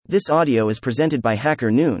This audio is presented by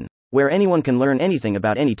Hacker Noon, where anyone can learn anything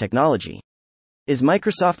about any technology. Is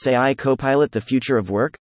Microsoft's AI Copilot the future of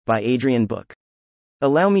work? By Adrian Book.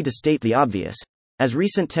 Allow me to state the obvious. As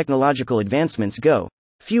recent technological advancements go,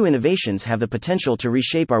 few innovations have the potential to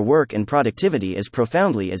reshape our work and productivity as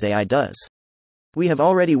profoundly as AI does. We have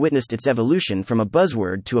already witnessed its evolution from a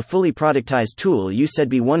buzzword to a fully productized tool used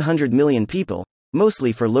by 100 million people,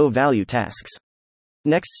 mostly for low-value tasks.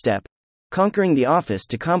 Next step: conquering the office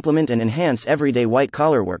to complement and enhance everyday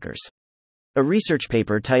white-collar workers. A research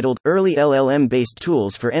paper titled "Early LLM-Based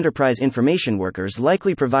Tools for Enterprise Information Workers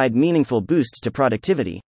Likely Provide Meaningful Boosts to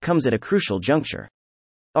Productivity" comes at a crucial juncture.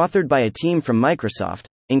 Authored by a team from Microsoft,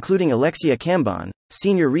 including Alexia Cambon,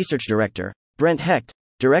 Senior Research Director, Brent Hecht,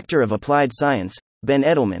 Director of Applied Science, Ben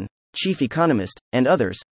Edelman, Chief Economist, and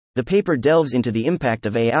others, the paper delves into the impact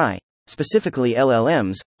of AI, specifically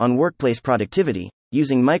LLMs, on workplace productivity,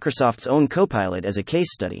 using Microsoft's own Copilot as a case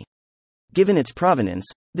study. Given its provenance,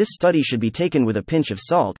 this study should be taken with a pinch of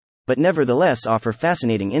salt, but nevertheless offer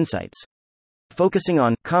fascinating insights. Focusing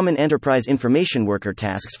on common enterprise information worker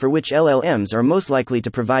tasks for which LLMs are most likely to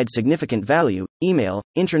provide significant value: email,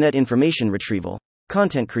 intranet information retrieval,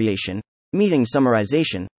 content creation, meeting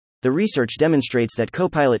summarization, the research demonstrates that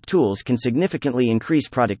Copilot tools can significantly increase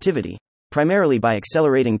productivity, primarily by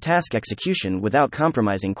accelerating task execution without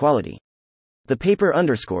compromising quality. The paper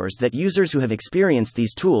underscores that users who have experienced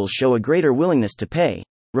these tools show a greater willingness to pay,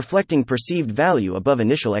 reflecting perceived value above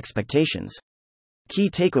initial expectations. Key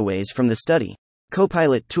takeaways from the study: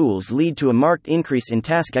 Copilot tools lead to a marked increase in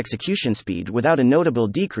task execution speed without a notable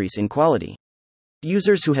decrease in quality.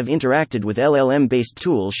 Users who have interacted with LLM-based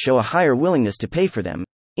tools show a higher willingness to pay for them,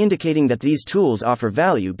 indicating that these tools offer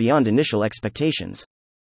value beyond initial expectations.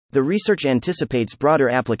 The research anticipates broader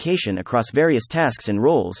application across various tasks and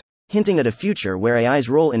roles, hinting at a future where AI's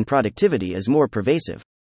role in productivity is more pervasive.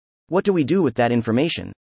 What do we do with that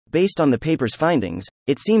information? Based on the paper's findings,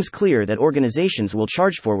 it seems clear that organizations will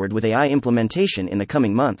charge forward with AI implementation in the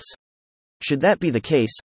coming months. Should that be the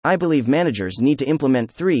case, I believe managers need to implement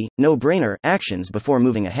 3 no-brainer actions before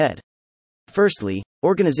moving ahead. Firstly,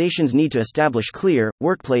 organizations need to establish clear,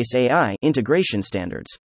 workplace AI integration standards.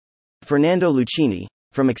 Fernando Lucchini,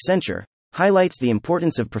 from Accenture, highlights the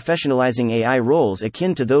importance of professionalizing AI roles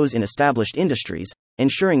akin to those in established industries,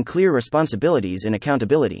 ensuring clear responsibilities and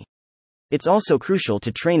accountability. It's also crucial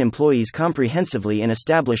to train employees comprehensively and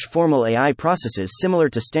establish formal AI processes similar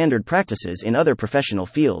to standard practices in other professional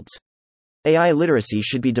fields. AI literacy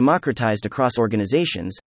should be democratized across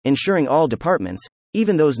organizations, ensuring all departments,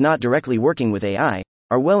 even those not directly working with AI,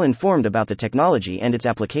 are well informed about the technology and its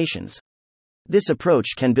applications. This approach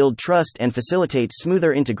can build trust and facilitate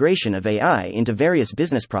smoother integration of AI into various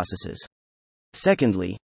business processes.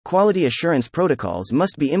 Secondly, quality assurance protocols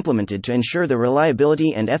must be implemented to ensure the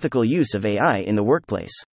reliability and ethical use of AI in the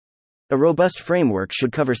workplace. A robust framework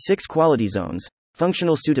should cover 6 quality zones: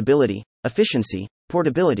 functional suitability, efficiency,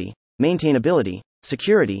 portability, maintainability,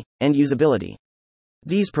 security, and usability.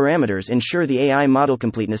 These parameters ensure the AI model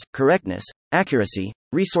completeness, correctness, accuracy,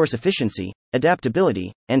 resource efficiency,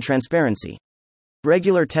 adaptability, and transparency.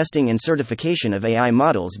 Regular testing and certification of AI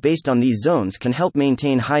models based on these zones can help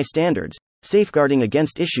maintain high standards, safeguarding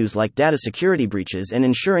against issues like data security breaches and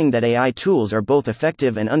ensuring that AI tools are both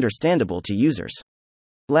effective and understandable to users.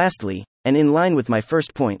 Lastly, and in line with my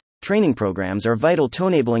first point, training programs are vital to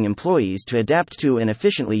enabling employees to adapt to and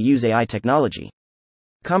efficiently use AI technology.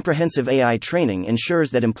 Comprehensive AI training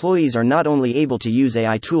ensures that employees are not only able to use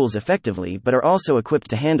AI tools effectively but are also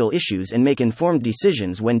equipped to handle issues and make informed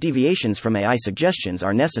decisions when deviations from AI suggestions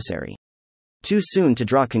are necessary. Too soon to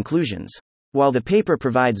draw conclusions. While the paper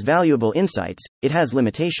provides valuable insights, it has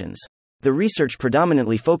limitations. The research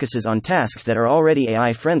predominantly focuses on tasks that are already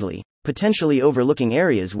AI-friendly, potentially overlooking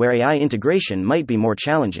areas where AI integration might be more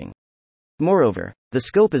challenging. Moreover, the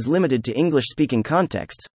scope is limited to English-speaking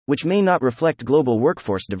contexts, which may not reflect global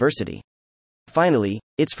workforce diversity. Finally,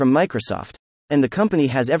 it's from Microsoft, and the company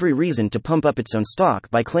has every reason to pump up its own stock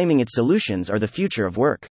by claiming its solutions are the future of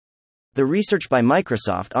work. The research by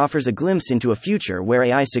Microsoft offers a glimpse into a future where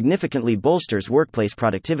AI significantly bolsters workplace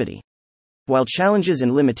productivity. While challenges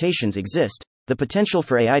and limitations exist, the potential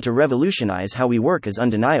for AI to revolutionize how we work is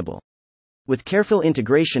undeniable. With careful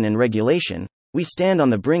integration and regulation, we stand on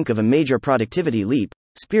the brink of a major productivity leap,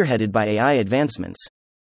 spearheaded by AI advancements.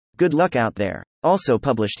 Good luck out there. Also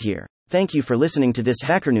published here. Thank you for listening to this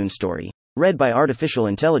HackerNoon story, read by Artificial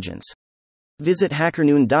Intelligence. Visit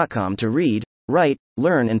hackernoon.com to read, write,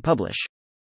 learn, and publish.